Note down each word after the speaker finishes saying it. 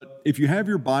if you have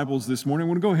your Bibles this morning, I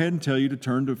want to go ahead and tell you to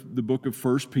turn to the book of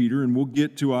 1 Peter, and we'll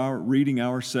get to reading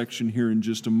our section here in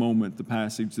just a moment, the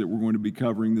passage that we're going to be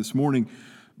covering this morning.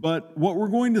 But what we're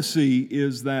going to see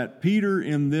is that Peter,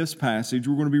 in this passage,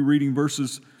 we're going to be reading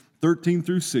verses 13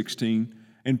 through 16,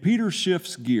 and Peter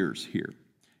shifts gears here.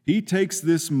 He takes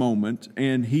this moment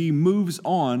and he moves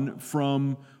on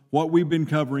from what we've been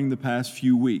covering the past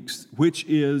few weeks, which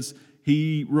is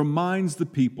he reminds the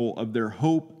people of their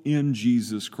hope in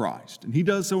Jesus Christ. And he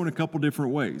does so in a couple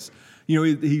different ways.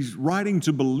 He's writing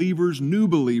to believers, new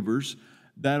believers,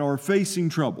 that are facing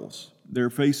troubles. They're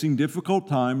facing difficult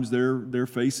times. They're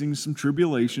facing some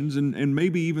tribulations, and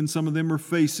maybe even some of them are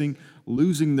facing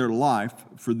losing their life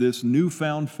for this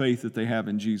newfound faith that they have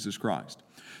in Jesus Christ.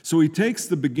 So he takes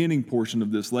the beginning portion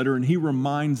of this letter and he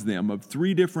reminds them of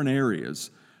three different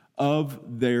areas of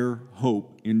their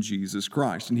hope in Jesus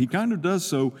Christ. And he kind of does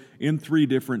so in three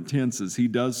different tenses. He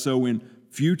does so in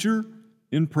future,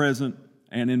 in present,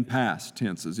 and in past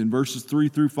tenses. In verses 3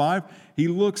 through 5, he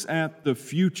looks at the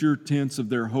future tense of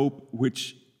their hope,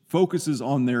 which focuses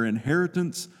on their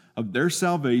inheritance of their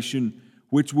salvation,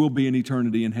 which will be an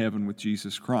eternity in heaven with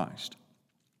Jesus Christ.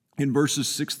 In verses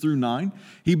 6 through 9,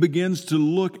 he begins to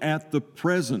look at the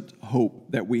present hope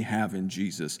that we have in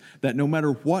Jesus, that no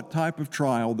matter what type of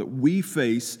trial that we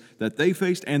face, that they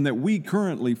faced, and that we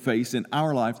currently face in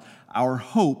our lives, our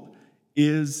hope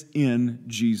is in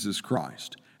Jesus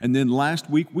Christ. And then last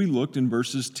week we looked in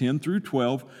verses 10 through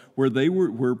 12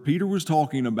 where Peter was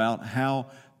talking about how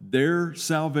their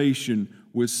salvation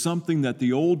was something that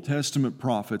the Old Testament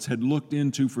prophets had looked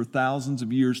into for thousands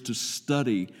of years to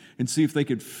study and see if they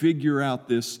could figure out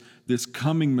this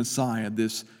coming Messiah,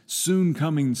 this soon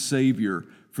coming Savior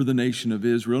for the nation of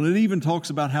Israel. And it even talks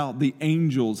about how the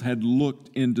angels had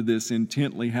looked into this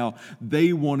intently, how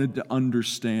they wanted to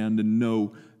understand and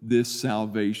know this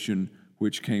salvation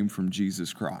which came from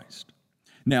Jesus Christ.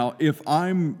 Now, if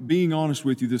I'm being honest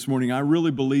with you this morning, I really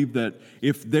believe that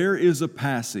if there is a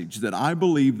passage that I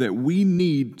believe that we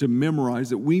need to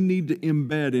memorize, that we need to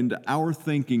embed into our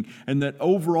thinking, and that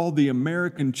overall the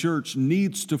American church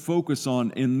needs to focus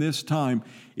on in this time,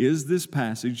 is this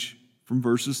passage from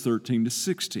verses 13 to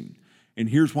 16. And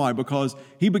here's why: because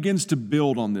he begins to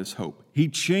build on this hope. He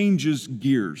changes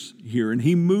gears here, and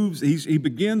he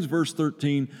begins verse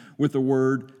 13 with the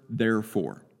word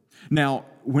therefore. Now,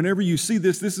 whenever you see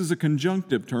this is a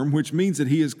conjunctive term, which means that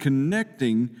he is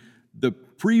connecting the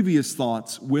previous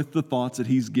thoughts with the thoughts that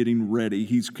he's getting ready.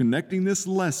 He's connecting this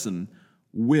lesson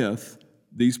with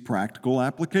these practical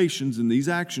applications and these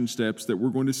action steps that we're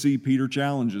going to see Peter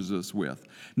challenges us with.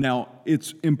 Now,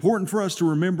 it's important for us to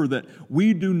remember that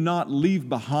we do not leave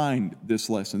behind this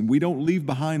lesson. We don't leave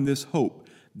behind this hope.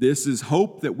 This is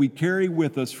hope that we carry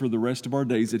with us for the rest of our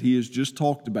days that he has just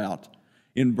talked about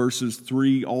in verses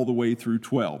 3 all the way through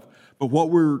 12. But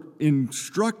what we're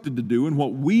instructed to do and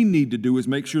what we need to do is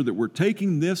make sure that we're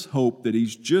taking this hope that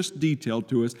he's just detailed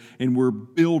to us and we're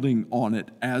building on it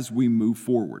as we move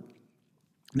forward.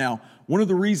 Now, one of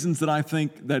the reasons that I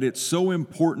think that it's so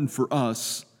important for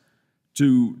us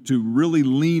to really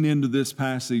lean into this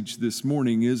passage this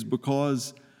morning is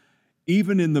because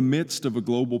even in the midst of a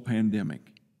global pandemic,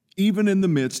 even in the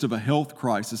midst of a health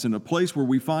crisis, in a place where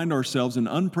we find ourselves in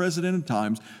unprecedented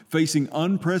times, facing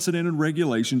unprecedented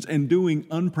regulations and doing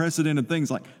unprecedented things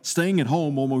like staying at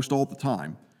home almost all the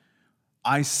time,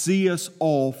 I see us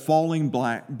all falling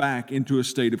back into a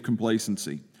state of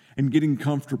complacency and getting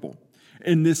comfortable.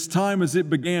 In this time as it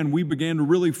began, we began to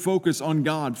really focus on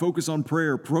God, focus on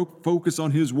prayer, focus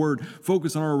on His Word,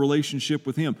 focus on our relationship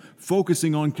with Him,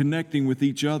 focusing on connecting with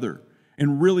each other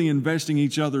and really investing in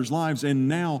each other's lives. And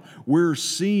now we're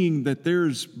seeing that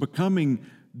there's becoming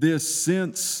this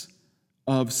sense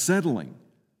of settling.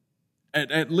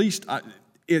 At least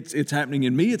it's happening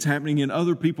in me, it's happening in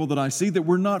other people that I see, that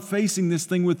we're not facing this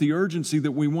thing with the urgency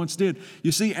that we once did.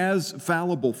 You see, as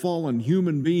fallible, fallen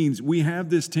human beings, we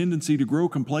have this tendency to grow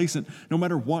complacent no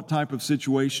matter what type of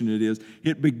situation it is.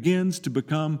 It begins to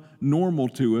become normal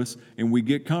to us, and we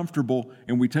get comfortable,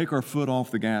 and we take our foot off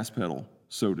the gas pedal,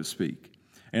 so to speak.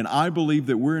 And I believe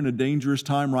that we're in a dangerous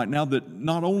time right now, that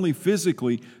not only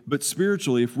physically, but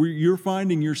spiritually, if you're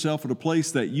finding yourself at a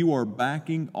place that you are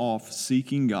backing off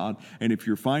seeking God, and if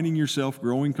you're finding yourself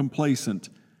growing complacent,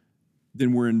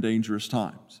 then we're in dangerous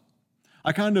times.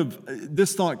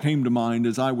 This thought came to mind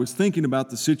as I was thinking about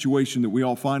the situation that we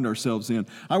all find ourselves in.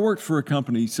 I worked for a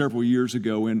company several years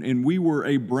ago, and we were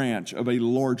a branch of a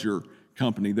larger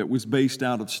company that was based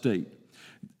out of state.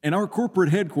 And our corporate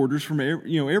headquarters from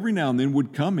every now and then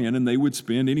would come in, and they would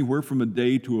spend anywhere from a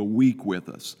day to a week with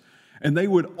us. And they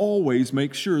would always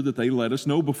make sure that they let us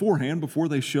know beforehand before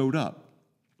they showed up.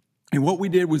 And what we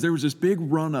did was there was this big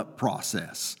run-up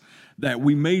process that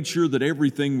we made sure that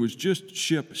everything was just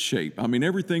ship shape. I mean,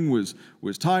 everything was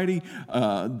tidy.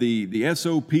 The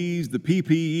SOPs, the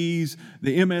PPEs,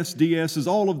 the MSDSs,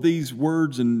 all of these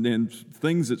words and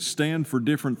things that stand for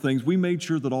different things, we made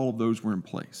sure that all of those were in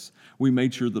place. We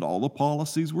made sure that all the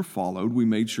policies were followed. We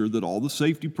made sure that all the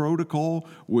safety protocol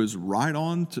was right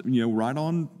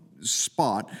on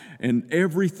spot, and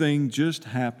everything just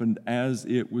happened as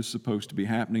it was supposed to be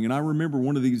happening. And I remember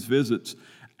one of these visits,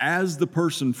 as the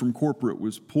person from corporate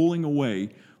was pulling away,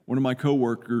 one of my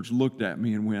coworkers looked at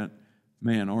me and went,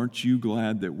 "Man, aren't you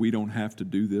glad that we don't have to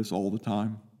do this all the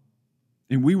time?"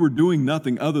 And we were doing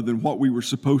nothing other than what we were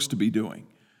supposed to be doing.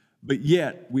 But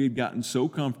yet, we had gotten so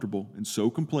comfortable and so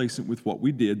complacent with what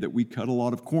we did that we cut a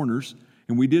lot of corners,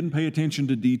 and we didn't pay attention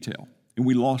to detail, and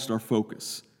we lost our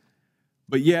focus.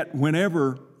 But yet,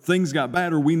 whenever things got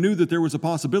bad, or we knew that there was a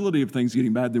possibility of things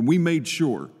getting bad, then we made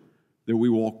sure that we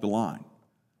walked the line.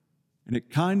 And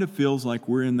it kind of feels like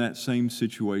we're in that same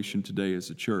situation today as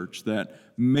a church, that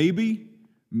maybe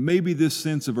this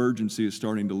sense of urgency is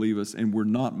starting to leave us, and we're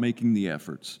not making the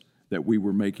efforts that we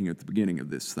were making at the beginning of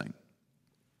this thing.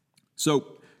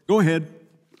 So go ahead.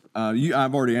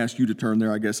 I've already asked you to turn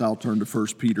there. I guess I'll turn to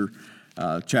 1 Peter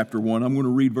chapter 1. I'm going to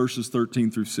read verses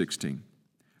 13 through 16.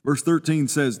 Verse 13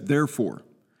 says, "Therefore,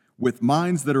 with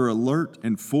minds that are alert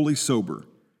and fully sober,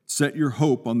 set your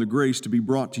hope on the grace to be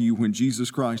brought to you when Jesus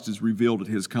Christ is revealed at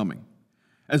his coming.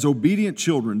 As obedient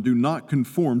children, do not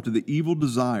conform to the evil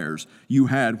desires you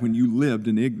had when you lived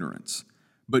in ignorance.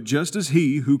 But just as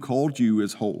he who called you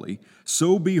is holy,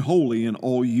 so be holy in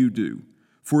all you do.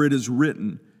 For it is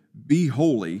written, 'Be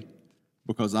holy,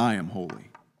 because I am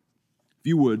holy.'" If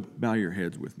you would, bow your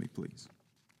heads with me, please.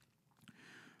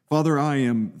 Father, I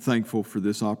am thankful for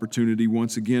this opportunity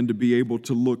once again to be able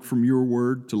to look from your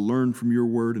word, to learn from your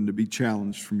word, and to be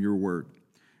challenged from your word.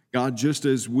 God, just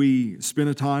as we spent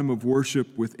a time of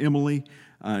worship with Emily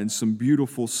and some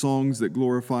beautiful songs that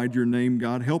glorified your name,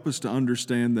 God, help us to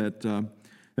understand that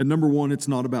number one, it's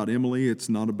not about Emily. It's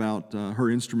not about her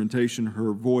instrumentation,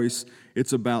 her voice.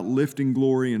 It's about lifting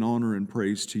glory and honor and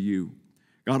praise to you.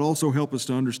 God, also help us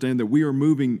to understand that we are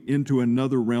moving into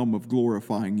another realm of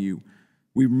glorifying you.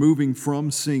 We're moving from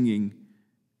singing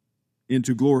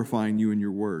into glorifying you in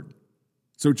your word.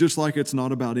 So just like it's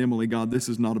not about Emily, God, this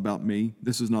is not about me.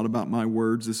 This is not about my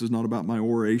words. This is not about my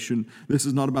oration. This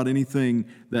is not about anything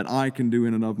that I can do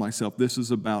in and of myself. This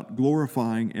is about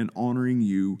glorifying and honoring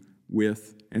you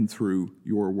with and through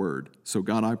your word. So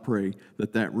God, I pray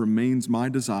that that remains my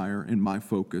desire and my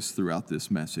focus throughout this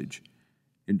message.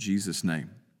 In Jesus'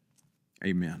 name,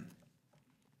 amen.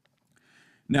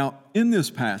 Now, in this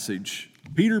passage,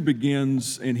 Peter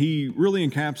begins, and he really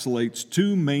encapsulates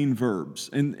two main verbs.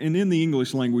 And in the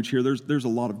English language here, there's a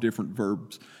lot of different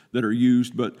verbs that are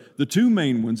used, but the two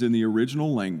main ones in the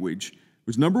original language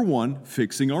was, number one,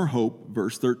 fixing our hope,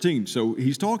 verse 13. So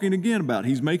he's talking again about,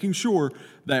 he's making sure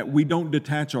that we don't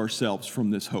detach ourselves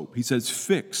from this hope. He says,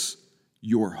 fix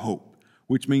your hope,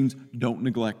 which means don't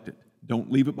neglect it.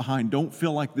 Don't leave it behind. Don't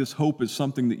feel like this hope is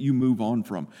something that you move on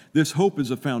from. This hope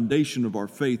is a foundation of our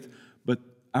faith, but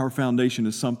our foundation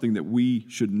is something that we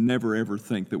should never, ever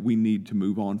think that we need to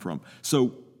move on from.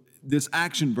 So this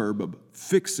action verb of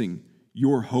fixing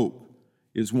your hope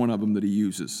is one of them that he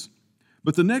uses.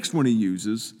 But the next one he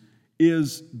uses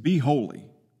is be holy,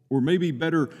 or maybe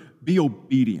better, be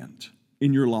obedient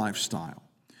in your lifestyle.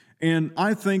 And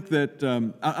I think that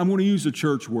I'm going to use a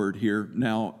church word here.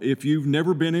 Now, if you've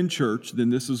never been in church,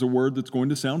 then this is a word that's going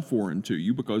to sound foreign to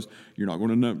you because you're not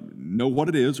going to know what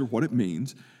it is or what it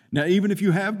means. Now, even if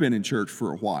you have been in church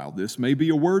for a while, this may be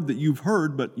a word that you've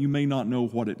heard, but you may not know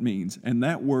what it means. And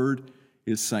that word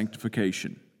is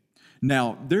sanctification.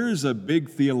 Now, there is a big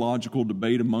theological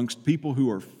debate amongst people who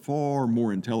are far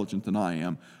more intelligent than I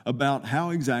am about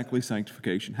how exactly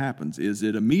sanctification happens. Is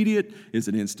it immediate? Is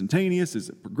it instantaneous? Is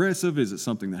it progressive? Is it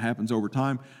something that happens over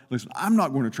time? Listen, I'm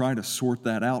not going to try to sort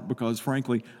that out because,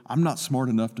 frankly, I'm not smart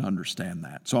enough to understand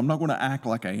that. So I'm not going to act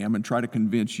like I am and try to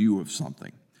convince you of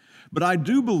something. But I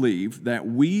do believe that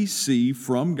we see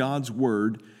from God's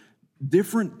Word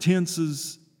different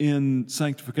tenses in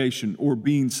sanctification or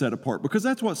being set apart, because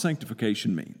that's what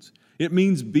sanctification means. It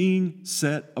means being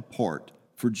set apart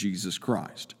for Jesus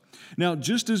Christ. Now,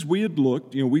 just as we had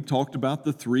looked, we talked about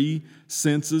the three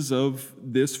senses of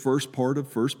this first part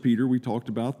of 1 Peter. We talked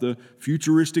about the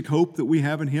futuristic hope that we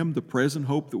have in Him, the present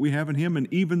hope that we have in Him, and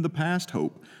even the past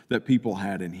hope that people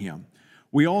had in Him.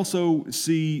 We also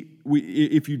see,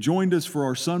 if you joined us for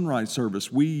our sunrise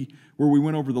service, where we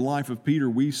went over the life of Peter,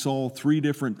 we saw 3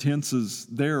 different tenses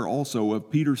there also of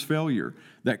Peter's failure,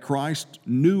 that Christ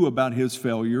knew about his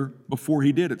failure before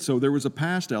he did it. So there was a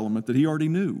past element that he already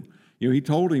knew. He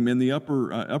told him in the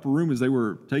upper room as they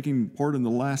were taking part in the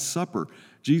Last Supper,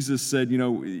 Jesus said,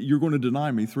 you're going to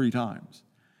deny me 3 times.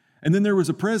 And then there was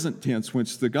a present tense,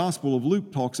 which the Gospel of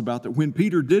Luke talks about, that when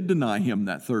Peter did deny him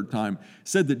that 3rd time,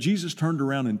 said that Jesus turned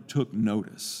around and took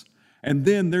notice. And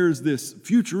then there's this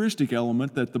futuristic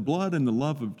element that the blood and the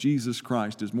love of Jesus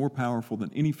Christ is more powerful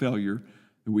than any failure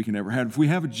that we can ever have. If we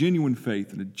have a genuine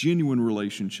faith and a genuine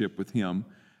relationship with Him,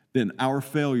 then our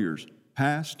failures,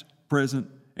 past, present,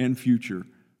 and future,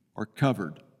 are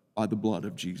covered by the blood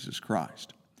of Jesus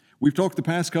Christ. We've talked the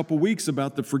past couple weeks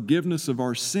about the forgiveness of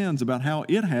our sins, about how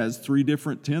it has 3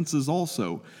 different tenses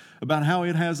also, about how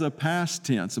it has a past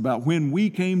tense, about when we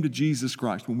came to Jesus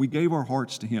Christ, when we gave our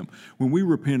hearts to Him, when we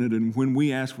repented and when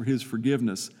we asked for His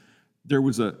forgiveness, there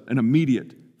was an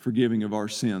immediate forgiving of our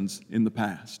sins in the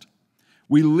past.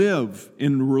 We live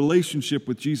in a relationship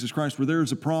with Jesus Christ where there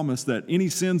is a promise that any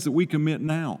sins that we commit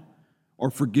now are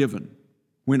forgiven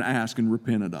when asked and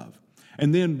repented of.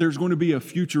 And then there's going to be a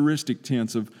futuristic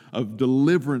tense of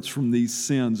deliverance from these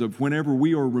sins, of whenever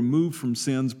we are removed from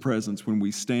sin's presence, when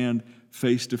we stand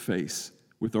face to face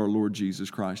with our Lord Jesus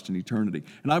Christ in eternity.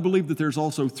 And I believe that there's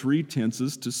also 3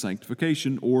 tenses to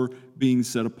sanctification, or being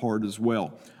set apart as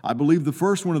well. I believe the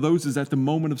first one of those is at the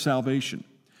moment of salvation.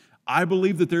 I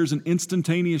believe that there's an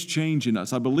instantaneous change in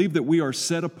us. I believe that we are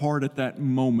set apart at that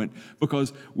moment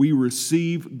because we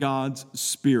receive God's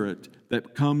Spirit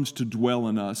that comes to dwell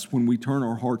in us when we turn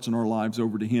our hearts and our lives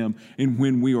over to Him and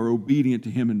when we are obedient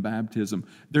to Him in baptism.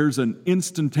 There's an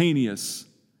instantaneous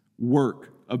work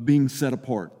of being set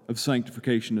apart, of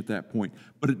sanctification at that point,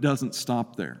 but it doesn't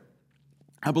stop there.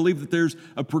 I believe that there's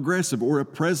a progressive or a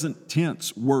present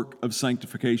tense work of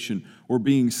sanctification or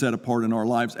being set apart in our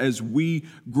lives as we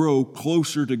grow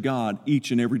closer to God each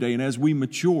and every day. And as we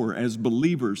mature as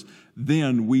believers,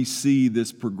 then we see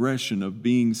this progression of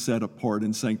being set apart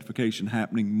in sanctification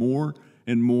happening more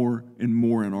and more and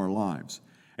more in our lives.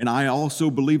 And I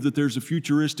also believe that there's a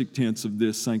futuristic tense of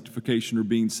this sanctification or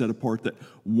being set apart, that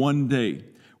one day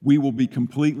we will be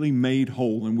completely made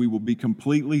whole and we will be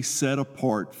completely set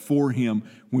apart for Him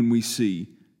when we see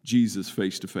Jesus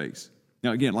face to face.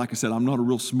 Now, again, like I said, I'm not a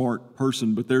real smart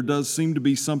person, but there does seem to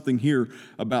be something here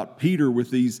about Peter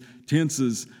with these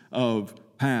tenses of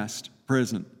past,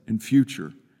 present, and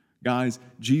future. Guys,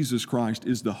 Jesus Christ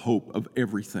is the hope of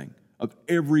everything, of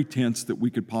every tense that we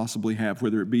could possibly have,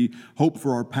 whether it be hope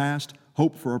for our past,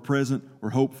 hope for our present, or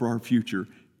hope for our future.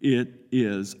 It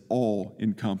is all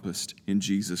encompassed in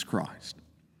Jesus Christ.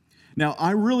 Now,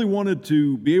 I really wanted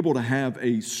to be able to have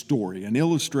a story, an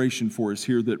illustration for us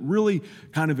here that really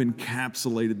kind of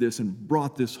encapsulated this and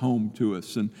brought this home to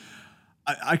us. And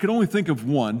I could only think of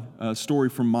one story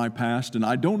from my past, and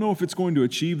I don't know if it's going to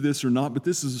achieve this or not, but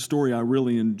this is a story I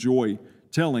really enjoy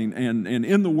telling. And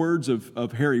in the words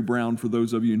of Harry Brown, for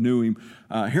those of you who knew him,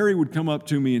 Harry would come up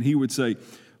to me and he would say,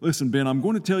 "Listen, Ben, I'm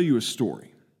going to tell you a story.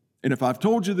 And if I've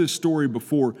told you this story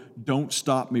before, don't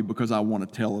stop me because I want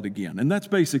to tell it again." And that's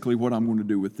basically what I'm going to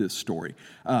do with this story.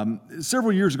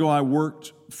 Several years ago, I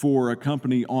worked for a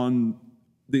company on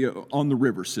the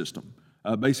river system,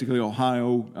 basically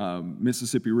Ohio,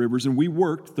 Mississippi rivers, and we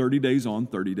worked 30 days on,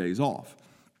 30 days off.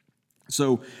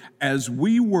 So as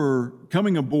we were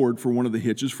coming aboard for one of the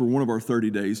hitches for one of our 30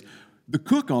 days, the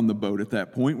cook on the boat at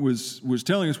that point was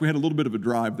telling us we had a little bit of a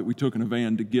drive that we took in a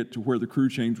van to get to where the crew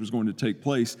change was going to take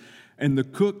place. And the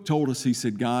cook told us, he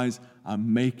said, "Guys,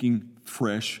 I'm making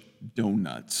fresh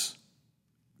donuts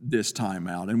this time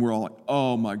out." And we're all like,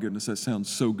 "Oh my goodness, that sounds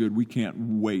so good. We can't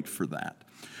wait for that."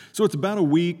 So it's about a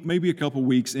week, maybe a couple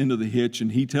weeks into the hitch,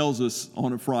 and he tells us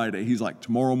on a Friday, he's like,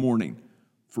 "Tomorrow morning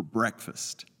for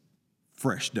breakfast,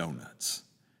 fresh donuts."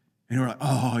 And we're like,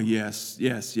 "Oh, yes,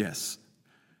 yes, yes.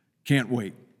 Can't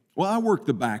wait." Well, I worked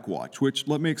the back watch, which,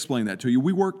 let me explain that to you.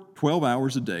 We worked 12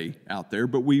 hours a day out there,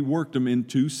 but we worked them in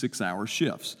 2 6-hour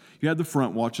shifts. You had the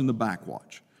front watch and the back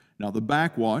watch. Now, the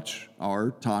back watch,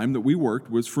 our time that we worked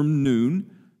was from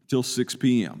noon till 6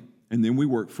 p.m., and then we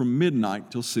worked from midnight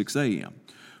till 6 a.m.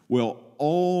 Well,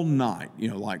 all night,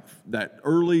 like that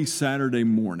early Saturday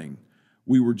morning,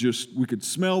 we could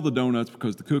smell the donuts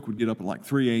because the cook would get up at like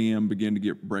 3 a.m., begin to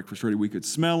get breakfast ready. We could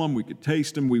smell them, we could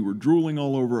taste them, we were drooling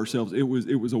all over ourselves. It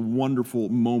was a wonderful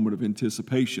moment of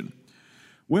anticipation.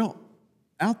 Well,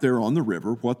 out there on the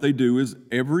river, what they do is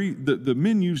the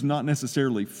menu's not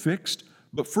necessarily fixed,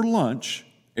 but for lunch,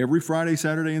 every Friday,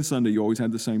 Saturday, and Sunday, you always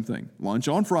had the same thing. Lunch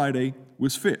on Friday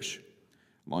was fish.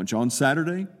 Lunch on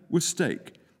Saturday was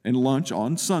steak. And lunch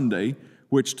on Sunday,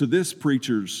 which to this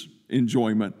preacher's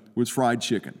enjoyment was fried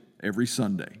chicken every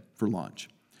Sunday for lunch.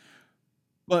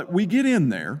 But we get in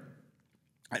there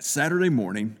at Saturday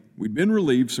morning. We've been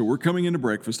relieved, so we're coming into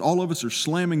breakfast. All of us are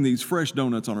slamming these fresh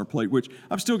donuts on our plate, which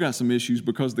I've still got some issues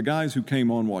because the guys who came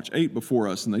on watch ate before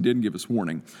us and they didn't give us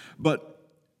warning. But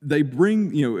they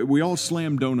bring, we all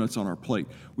slam donuts on our plate.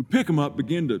 We pick them up,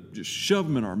 begin to just shove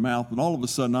them in our mouth, and all of a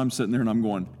sudden I'm sitting there and I'm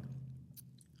going,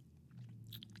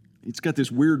 it's got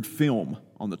this weird film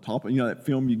on the top. That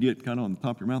film you get kind of on the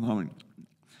top of your mouth. I mean,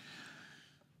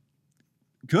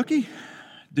 Cookie,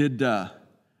 did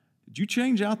you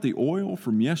change out the oil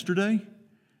from yesterday?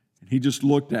 And he just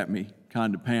looked at me,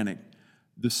 kind of panicked.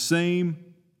 The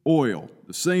same oil,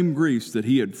 the same grease that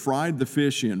he had fried the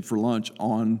fish in for lunch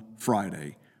on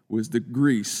Friday was the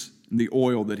grease and the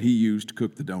oil that he used to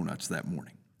cook the donuts that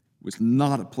morning. It was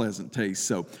not a pleasant taste.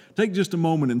 So take just a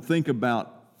moment and think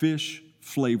about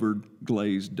fish-flavored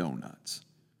glazed donuts.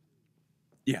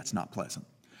 Yeah, it's not pleasant.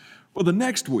 Well, the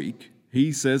next week,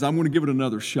 he says, I'm going to give it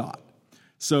another shot.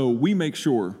 So we make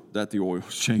sure that the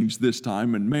oil's changed this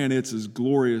time, and man, it's as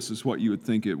glorious as what you would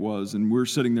think it was. And we're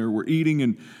sitting there, we're eating,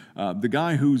 and the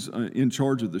guy who's in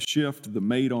charge of the shift, the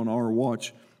mate on our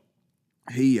watch,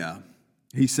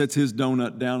 he sets his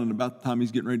donut down, and about the time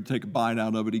he's getting ready to take a bite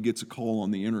out of it, he gets a call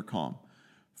on the intercom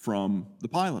from the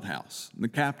pilot house. And the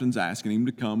captain's asking him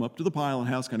to come up to the pilot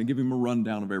house, kind of give him a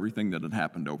rundown of everything that had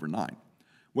happened overnight.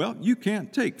 Well, you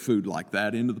can't take food like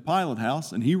that into the pilot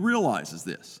house, and he realizes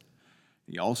this.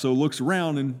 He also looks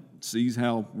around and sees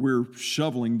how we're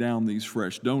shoveling down these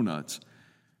fresh donuts.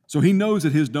 So he knows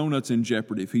that his donut's in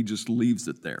jeopardy if he just leaves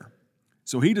it there.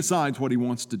 So he decides what he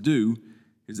wants to do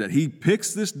is that he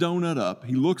picks this donut up,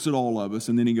 he looks at all of us,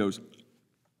 and then he goes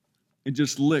and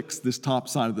just licks this top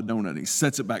side of the donut, and he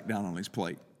sets it back down on his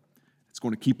plate. It's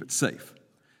going to keep it safe.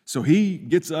 So he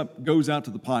gets up, goes out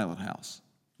to the pilot house.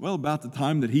 Well, about the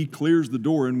time that he clears the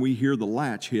door and we hear the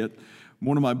latch hit,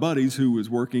 one of my buddies who was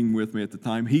working with me at the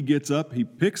time, he gets up, he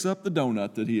picks up the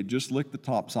donut that he had just licked the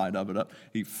top side of it up,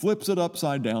 he flips it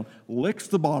upside down, licks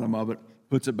the bottom of it,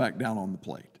 puts it back down on the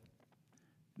plate.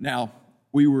 Now,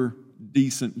 we were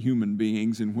decent human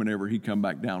beings, and whenever he come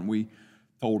back down, we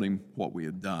told him what we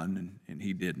had done, and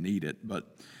he didn't eat it.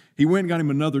 But he went and got him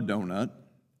another donut,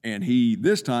 and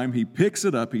this time he picks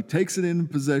it up, he takes it in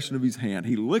possession of his hand,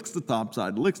 he licks the top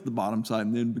side, licks the bottom side,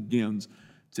 and then begins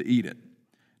to eat it.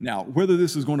 Now, whether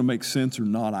this is going to make sense or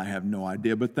not, I have no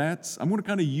idea, but I'm going to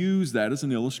kind of use that as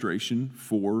an illustration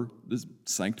for this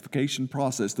sanctification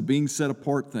process, the being set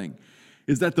apart thing,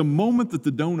 is that the moment that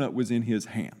the donut was in his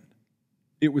hand,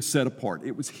 it was set apart.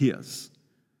 It was his.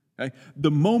 Okay? The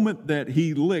moment that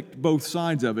he licked both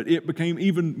sides of it, it became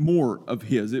even more of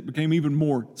his. It became even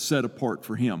more set apart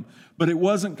for him. But it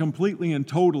wasn't completely and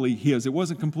totally his. It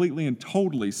wasn't completely and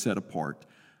totally set apart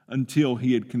until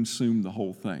he had consumed the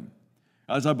whole thing.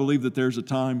 As I believe that there's a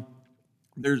time,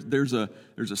 there's a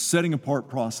setting apart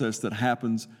process that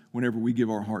happens whenever we give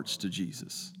our hearts to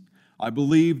Jesus. I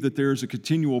believe that there's a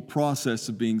continual process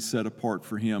of being set apart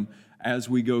for Him as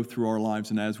we go through our lives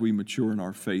and as we mature in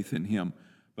our faith in Him.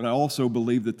 But I also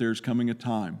believe that there's coming a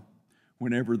time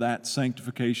whenever that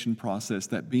sanctification process,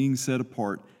 that being set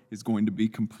apart, is going to be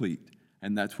complete.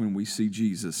 And that's when we see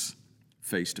Jesus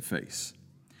face to face.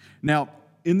 Now,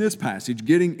 in this passage,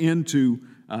 getting into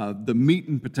the meat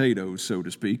and potatoes, so to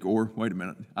speak, or wait a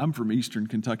minute, I'm from Eastern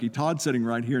Kentucky. Todd's sitting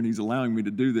right here and he's allowing me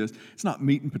to do this. It's not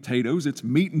meat and potatoes, it's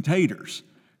meat and taters.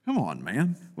 Come on,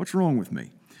 man. What's wrong with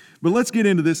me? But let's get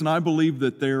into this, and I believe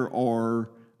that there are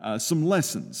some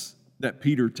lessons that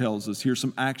Peter tells us here,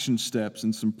 some action steps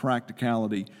and some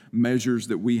practicality measures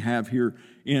that we have here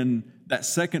in that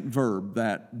second verb,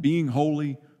 that being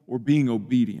holy or being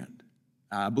obedient.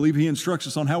 I believe he instructs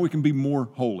us on how we can be more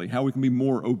holy, how we can be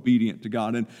more obedient to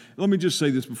God. And let me just say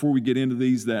this before we get into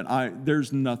these, that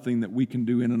there's nothing that we can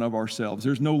do in and of ourselves.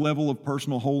 There's no level of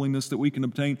personal holiness that we can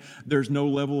obtain. There's no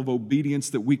level of obedience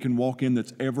that we can walk in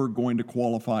that's ever going to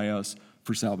qualify us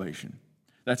for salvation.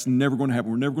 That's never going to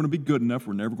happen. We're never going to be good enough.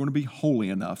 We're never going to be holy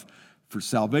enough. For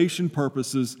salvation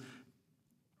purposes,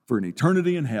 for an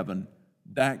eternity in heaven,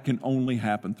 that can only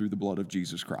happen through the blood of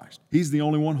Jesus Christ. He's the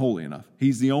only one holy enough.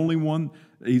 He's the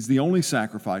only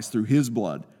sacrifice through His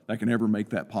blood that can ever make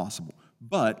that possible.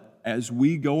 But as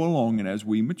we go along and as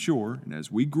we mature and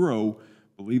as we grow,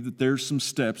 I believe that there's some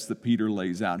steps that Peter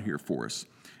lays out here for us.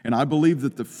 And I believe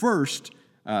that the first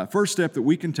step that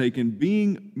we can take in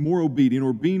being more obedient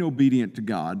or being obedient to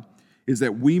God is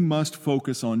that we must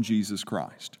focus on Jesus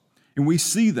Christ. And we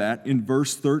see that in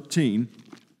verse 13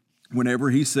 whenever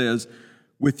he says,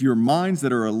 With your minds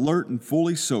that are alert and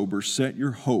fully sober, set your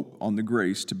hope on the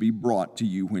grace to be brought to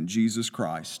you when Jesus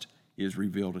Christ is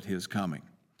revealed at his coming.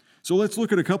 So let's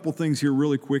look at a couple things here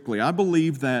really quickly. I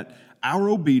believe that our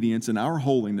obedience and our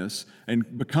holiness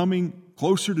and becoming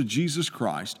closer to Jesus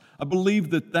Christ, I believe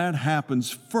that that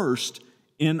happens first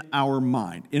in our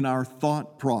mind, in our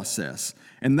thought process.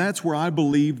 And that's where I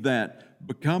believe that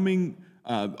becoming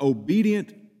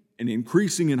obedient and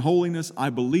increasing in holiness,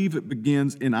 I believe it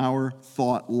begins in our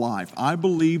thought life. I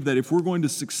believe that if we're going to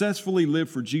successfully live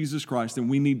for Jesus Christ, then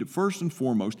we need to first and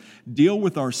foremost deal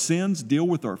with our sins, deal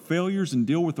with our failures, and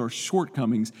deal with our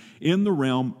shortcomings in the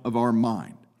realm of our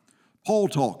mind. Paul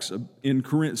talks in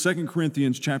 2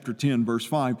 Corinthians chapter 10, verse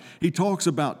 5, he talks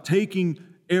about taking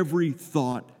every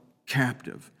thought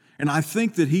captive. And I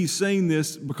think that he's saying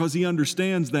this because he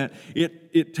understands that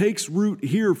it takes root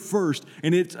here first,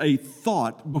 and it's a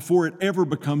thought before it ever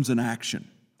becomes an action.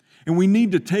 And we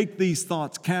need to take these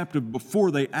thoughts captive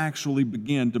before they actually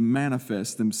begin to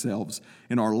manifest themselves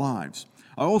in our lives.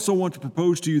 I also want to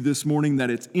propose to you this morning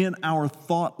that it's in our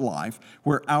thought life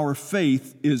where our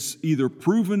faith is either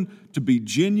proven to be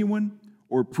genuine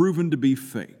or proven to be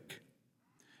fake.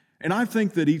 And I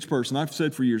think that each person, I've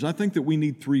said for years, I think that we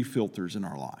need 3 filters in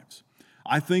our lives.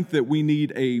 I think that we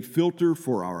need a filter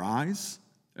for our eyes,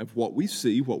 of what we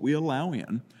see, what we allow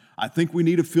in. I think we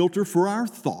need a filter for our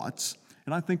thoughts,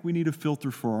 and I think we need a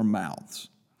filter for our mouths.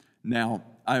 Now,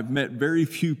 I've met very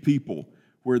few people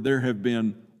where there have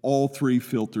been all 3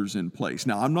 filters in place.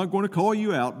 Now, I'm not going to call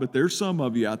you out, but there's some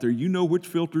of you out there, you know which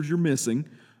filters you're missing.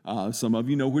 Some of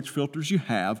you know which filters you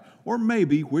have, or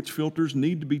maybe which filters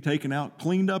need to be taken out,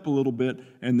 cleaned up a little bit,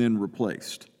 and then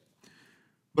replaced.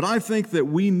 But I think that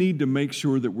we need to make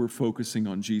sure that we're focusing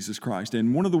on Jesus Christ.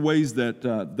 And one of the ways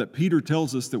that Peter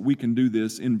tells us that we can do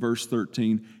this in verse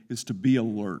 13 is to be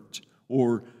alert,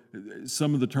 or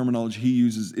some of the terminology he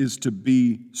uses is to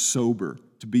be sober,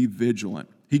 to be vigilant.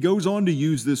 He goes on to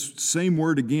use this same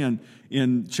word again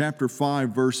in chapter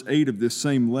 5, verse 8 of this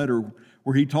same letter,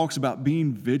 where he talks about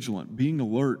being vigilant, being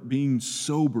alert, being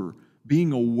sober,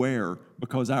 being aware,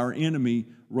 because our enemy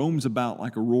roams about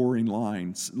like a roaring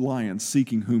lion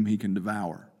seeking whom he can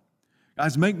devour.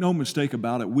 Guys, make no mistake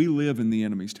about it, we live in the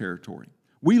enemy's territory.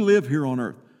 We live here on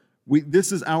earth.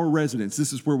 This is our residence.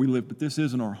 This is where we live, but this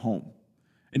isn't our home.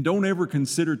 And don't ever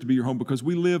consider it to be your home, because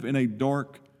we live in a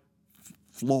dark,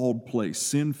 flawed place,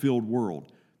 sin-filled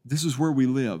world. This is where we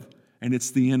live, and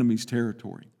it's the enemy's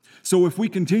territory. So if we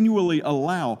continually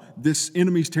allow this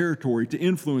enemy's territory to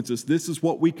influence us, this is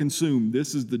what we consume,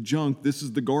 this is the junk, this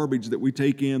is the garbage that we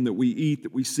take in, that we eat,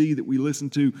 that we see, that we listen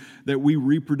to, that we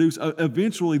reproduce,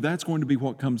 eventually that's going to be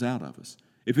what comes out of us.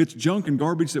 If it's junk and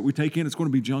garbage that we take in, it's going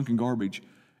to be junk and garbage.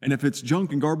 And if it's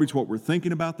junk and garbage what we're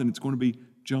thinking about, then it's going to be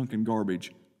junk and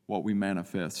garbage what we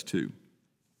manifest to.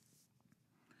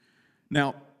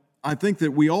 Now, I think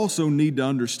that we also need to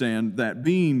understand that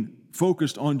being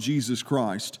focused on Jesus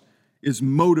Christ is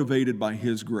motivated by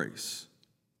His grace.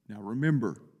 Now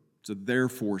remember, it's a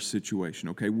therefore situation,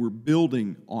 okay? We're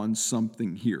building on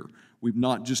something here. We've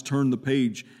not just turned the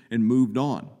page and moved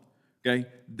on, okay?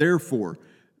 Therefore,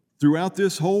 throughout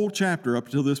this whole chapter up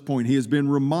to this point, he has been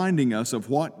reminding us of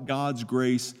what God's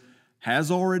grace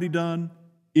has already done,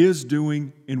 is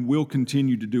doing, and will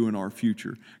continue to do in our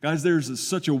future. Guys, there's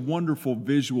such a wonderful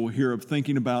visual here of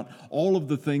thinking about all of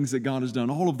the things that God has done,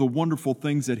 all of the wonderful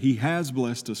things that He has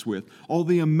blessed us with, all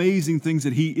the amazing things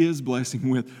that He is blessing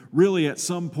with, really at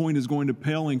some point is going to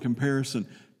pale in comparison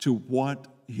to what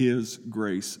His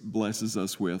grace blesses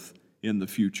us with in the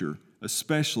future,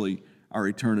 especially our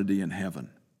eternity in heaven.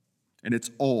 And it's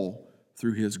all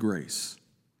through His grace.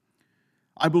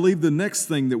 I believe the next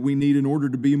thing that we need in order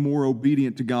to be more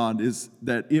obedient to God is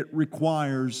that it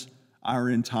requires our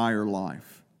entire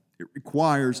life. It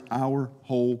requires our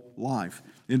whole life.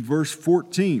 In verse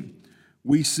 14,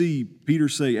 we see Peter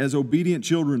say, "As obedient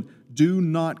children, do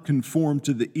not conform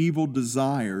to the evil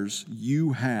desires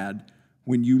you had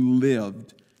when you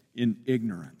lived in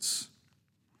ignorance."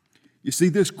 You see,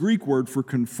 this Greek word for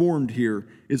conformed here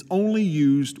is only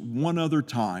used one other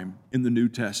time in the New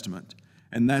Testament.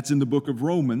 And that's in the book of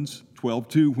Romans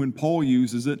 12:2, when Paul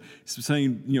uses it,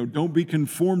 saying, don't be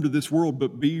conformed to this world,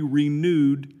 but be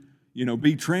renewed,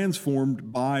 be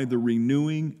transformed by the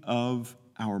renewing of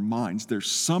our minds.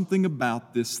 There's something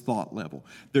about this thought level.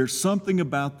 There's something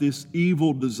about this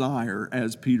evil desire,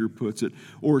 as Peter puts it,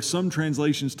 or some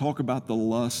translations talk about the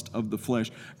lust of the flesh.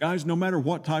 Guys, no matter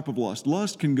what type of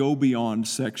lust can go beyond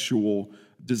sexual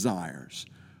desires.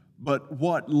 But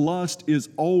what lust is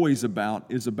always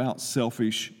about is about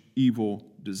selfish, evil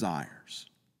desires.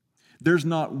 There's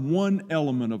not one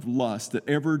element of lust that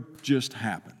ever just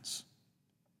happens.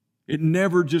 It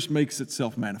never just makes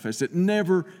itself manifest. It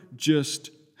never just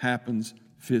happens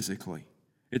physically.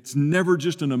 It's never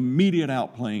just an immediate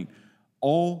outplaying.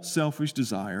 All selfish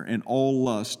desire and all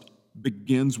lust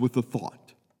begins with a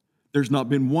thought. There's not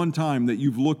been one time that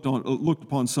you've looked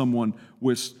upon someone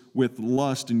with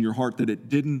lust in your heart that it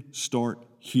didn't start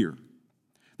here.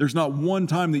 There's not one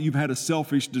time that you've had a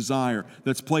selfish desire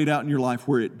that's played out in your life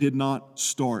where it did not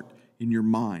start in your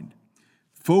mind.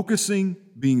 Focusing,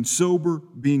 being sober,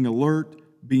 being alert,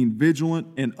 being vigilant,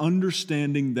 and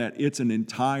understanding that it's an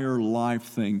entire life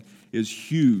thing is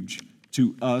huge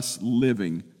to us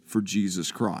living for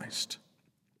Jesus Christ.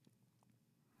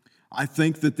 I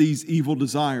think that these evil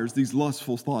desires, these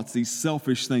lustful thoughts, these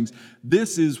selfish things,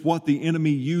 this is what the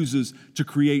enemy uses to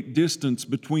create distance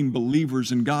between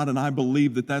believers and God, and I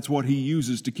believe that that's what he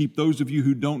uses to keep those of you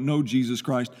who don't know Jesus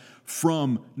Christ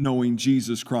from knowing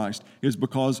Jesus Christ, is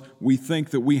because we think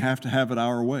that we have to have it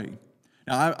our way.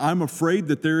 Now, I'm afraid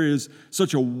that there is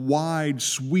such a wide,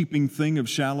 sweeping thing of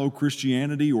shallow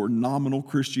Christianity or nominal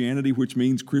Christianity, which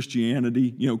means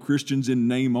Christianity, Christians in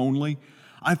name only.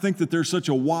 I think that there's such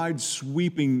a wide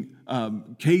sweeping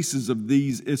cases of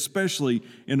these, especially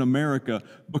in America,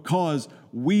 because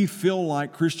we feel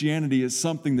like Christianity is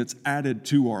something that's added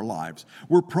to our lives.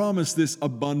 We're promised this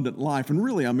abundant life. And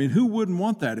really, who wouldn't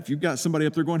want that? If you've got somebody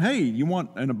up there going, hey, you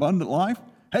want an abundant life?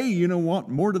 Hey, you know what?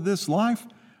 More to this life?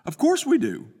 Of course we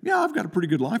do. Yeah, I've got a pretty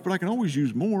good life, but I can always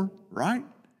use more, right?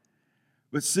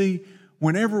 But see,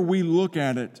 whenever we look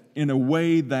at it in a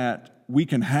way that we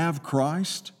can have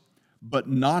Christ, but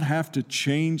not have to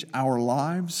change our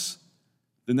lives,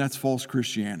 then that's false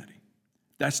Christianity.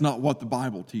 That's not what the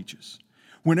Bible teaches.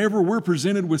 Whenever we're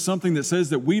presented with something that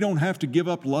says that we don't have to give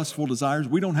up lustful desires,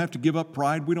 we don't have to give up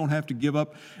pride, we don't have to give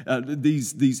up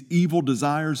these evil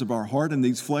desires of our heart and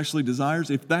these fleshly desires,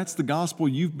 if that's the gospel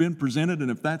you've been presented and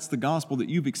if that's the gospel that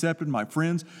you've accepted, my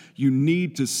friends, you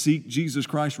need to seek Jesus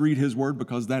Christ, read His Word,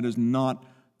 because that is not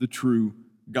the true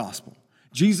gospel.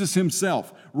 Jesus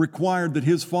himself required that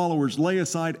his followers lay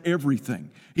aside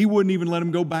everything. He wouldn't even let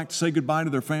them go back to say goodbye to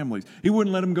their families. He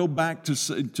wouldn't let them go back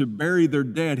to bury their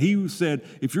dead. He said,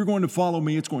 if you're going to follow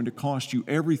me, it's going to cost you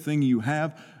everything you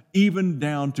have, even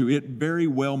down to it very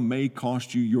well may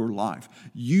cost you your life.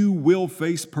 You will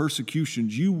face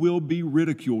persecutions. You will be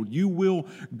ridiculed. You will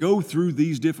go through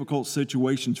these difficult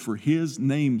situations for his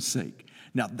name's sake.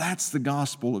 Now, that's the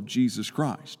gospel of Jesus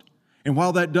Christ. And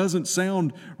while that doesn't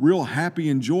sound real happy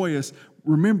and joyous,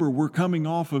 remember, we're coming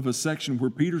off of a section where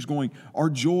Peter's going, our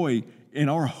joy and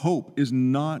our hope is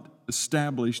not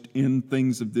established in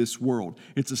things of this world.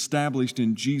 It's established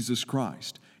in Jesus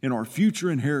Christ. In our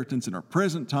future inheritance, in our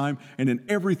present time, and in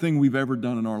everything we've ever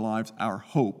done in our lives, our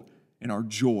hope and our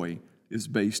joy is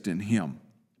based in Him.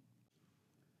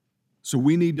 So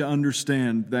we need to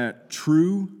understand that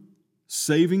true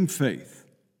saving faith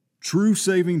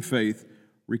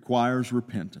requires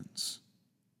repentance.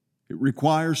 It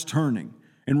requires turning.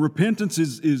 And repentance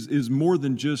is more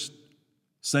than just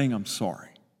saying, I'm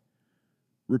sorry.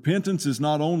 Repentance is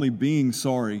not only being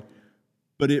sorry,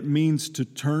 but it means to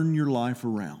turn your life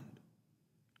around,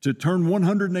 to turn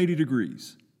 180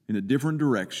 degrees in a different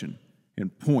direction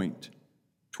and point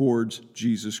towards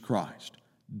Jesus Christ.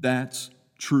 That's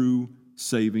true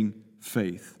saving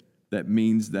faith. That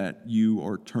means that you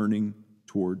are turning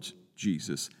towards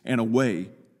Jesus and away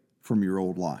from your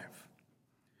old life.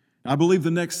 I believe the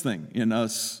next thing in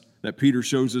us that Peter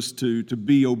shows us to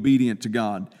be obedient to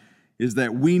God is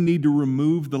that we need to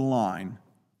remove the line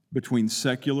between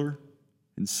secular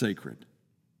and sacred.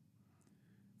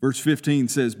 Verse 15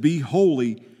 says, be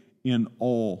holy in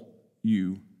all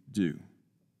you do.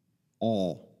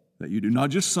 All that you do. Not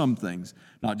just some things,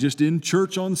 not just in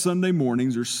church on Sunday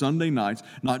mornings or Sunday nights,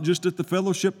 not just at the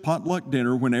fellowship potluck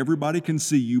dinner when everybody can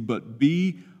see you, but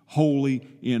be holy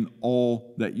in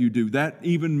all that you do. That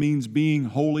even means being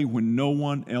holy when no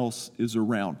one else is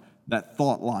around. That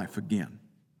thought life again.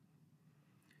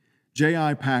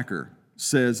 J.I. Packer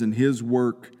says in his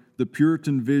work, The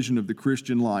Puritan Vision of the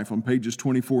Christian Life, on pages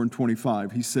 24 and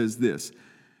 25, he says this,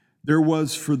 there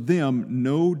was for them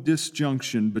no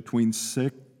disjunction between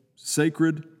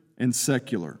sacred and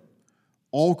secular.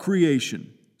 All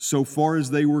creation, so far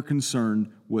as they were concerned,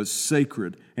 was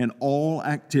sacred, and all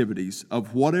activities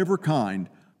of whatever kind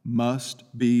must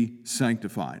be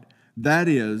sanctified. That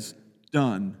is,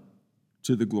 done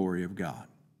to the glory of God.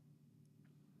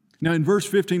 Now, in verse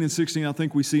 15 and 16, I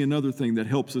think we see another thing that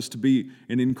helps us to be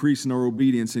an increase in our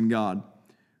obedience in God.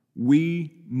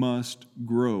 We must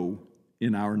grow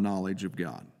in our knowledge of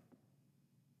God.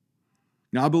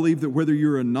 Now, I believe that whether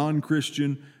you're a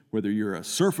non-Christian, whether you're a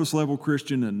surface level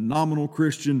Christian, a nominal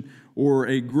Christian, or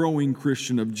a growing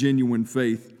Christian of genuine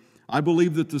faith, I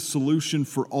believe that the solution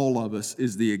for all of us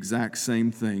is the exact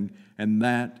same thing, and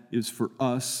that is for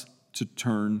us to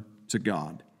turn to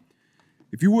God.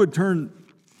 If you would turn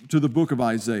to the book of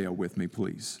Isaiah with me,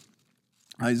 please.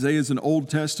 Isaiah is an Old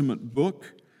Testament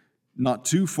book, not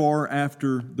too far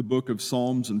after the book of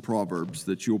Psalms and Proverbs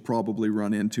that you'll probably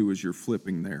run into as you're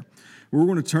flipping there. We're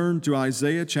going to turn to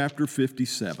Isaiah chapter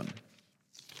 57.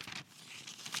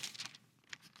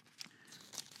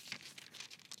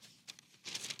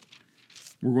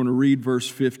 We're going to read verse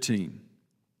 15.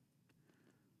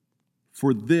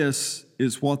 For this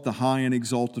is what the high and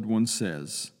exalted one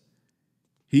says,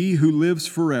 He who lives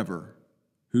forever,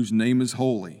 whose name is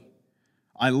holy.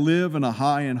 I live in a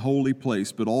high and holy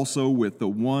place, but also with the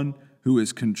one who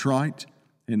is contrite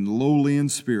and lowly in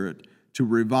spirit, to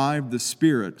revive the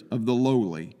spirit of the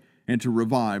lowly and to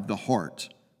revive the heart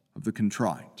of the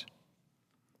contrite.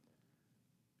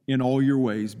 In all your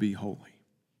ways be holy.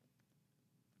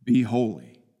 Be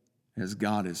holy as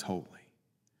God is holy.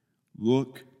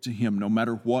 Look to Him no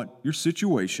matter what your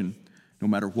situation, no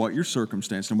matter what your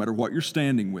circumstance, no matter what you're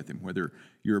standing with Him, whether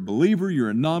you're a believer, you're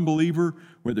a non-believer,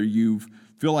 whether you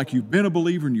feel like you've been a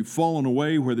believer and you've fallen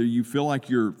away, whether you feel like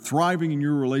you're thriving in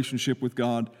your relationship with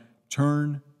God,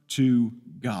 turn to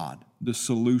God. The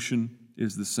solution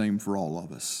is the same for all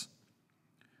of us.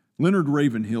 Leonard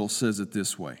Ravenhill says it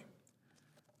this way: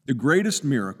 the greatest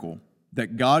miracle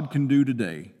that God can do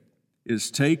today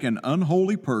is take an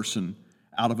unholy person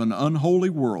out of an unholy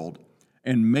world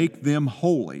and make them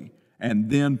holy,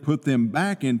 and then put them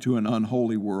back into an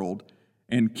unholy world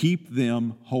and keep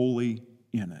them holy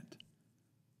in it.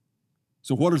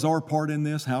 So what is our part in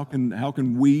this? How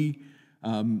can we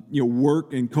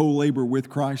work and co-labor with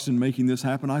Christ in making this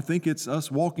happen? I think it's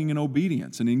us walking in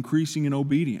obedience and increasing in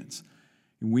obedience.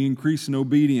 And we increase in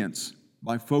obedience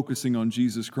by focusing on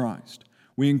Jesus Christ.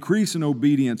 We increase in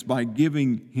obedience by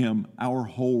giving Him our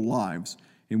whole lives.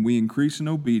 And we increase in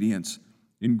obedience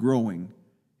in growing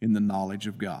in the knowledge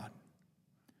of God.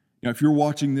 Now, if you're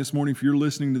watching this morning, if you're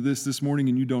listening to this morning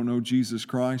and you don't know Jesus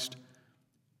Christ,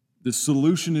 the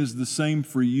solution is the same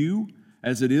for you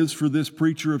as it is for this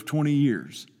preacher of 20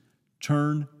 years.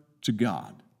 Turn to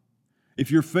God.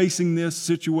 If you're facing this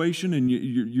situation and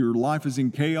your life is in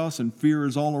chaos and fear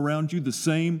is all around you, the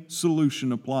same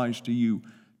solution applies to you.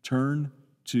 Turn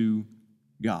to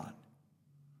God.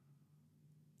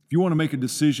 If you want to make a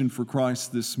decision for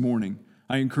Christ this morning,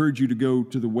 I encourage you to go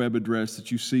to the web address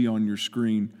that you see on your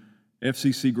screen,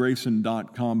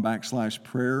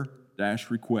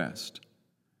 fccgrayson.com/prayer-request.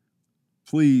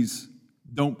 Please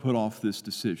don't put off this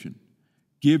decision.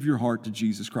 Give your heart to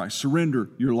Jesus Christ.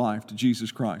 Surrender your life to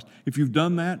Jesus Christ. If you've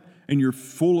done that and you're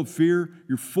full of fear,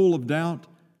 you're full of doubt,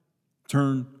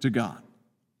 turn to God.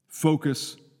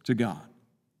 Focus to God.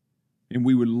 And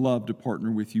we would love to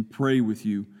partner with you, pray with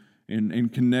you,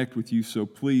 and connect with you. So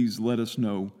please let us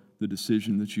know the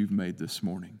decision that you've made this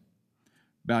morning.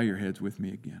 Bow your heads with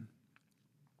me again.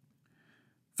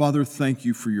 Father, thank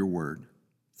you for your word.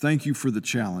 Thank you for the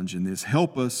challenge in this.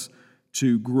 Help us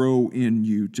to grow in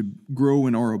you, to grow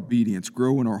in our obedience,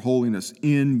 grow in our holiness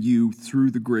in you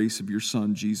through the grace of your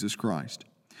Son, Jesus Christ.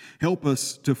 Help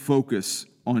us to focus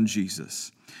on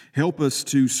Jesus. Help us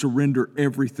to surrender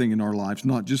everything in our lives,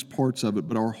 not just parts of it,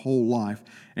 but our whole life.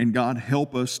 And God,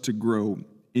 help us to grow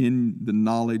in the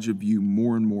knowledge of you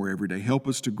more and more every day. Help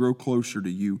us to grow closer to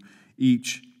you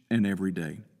each and every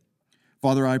day.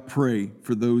 Father, I pray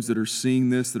for those that are seeing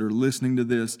this, that are listening to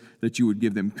this, that you would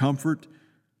give them comfort,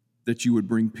 that you would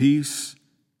bring peace,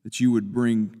 that you would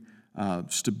bring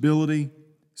stability,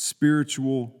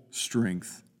 spiritual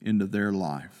strength into their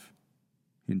life.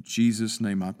 In Jesus'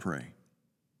 name I pray.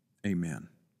 Amen.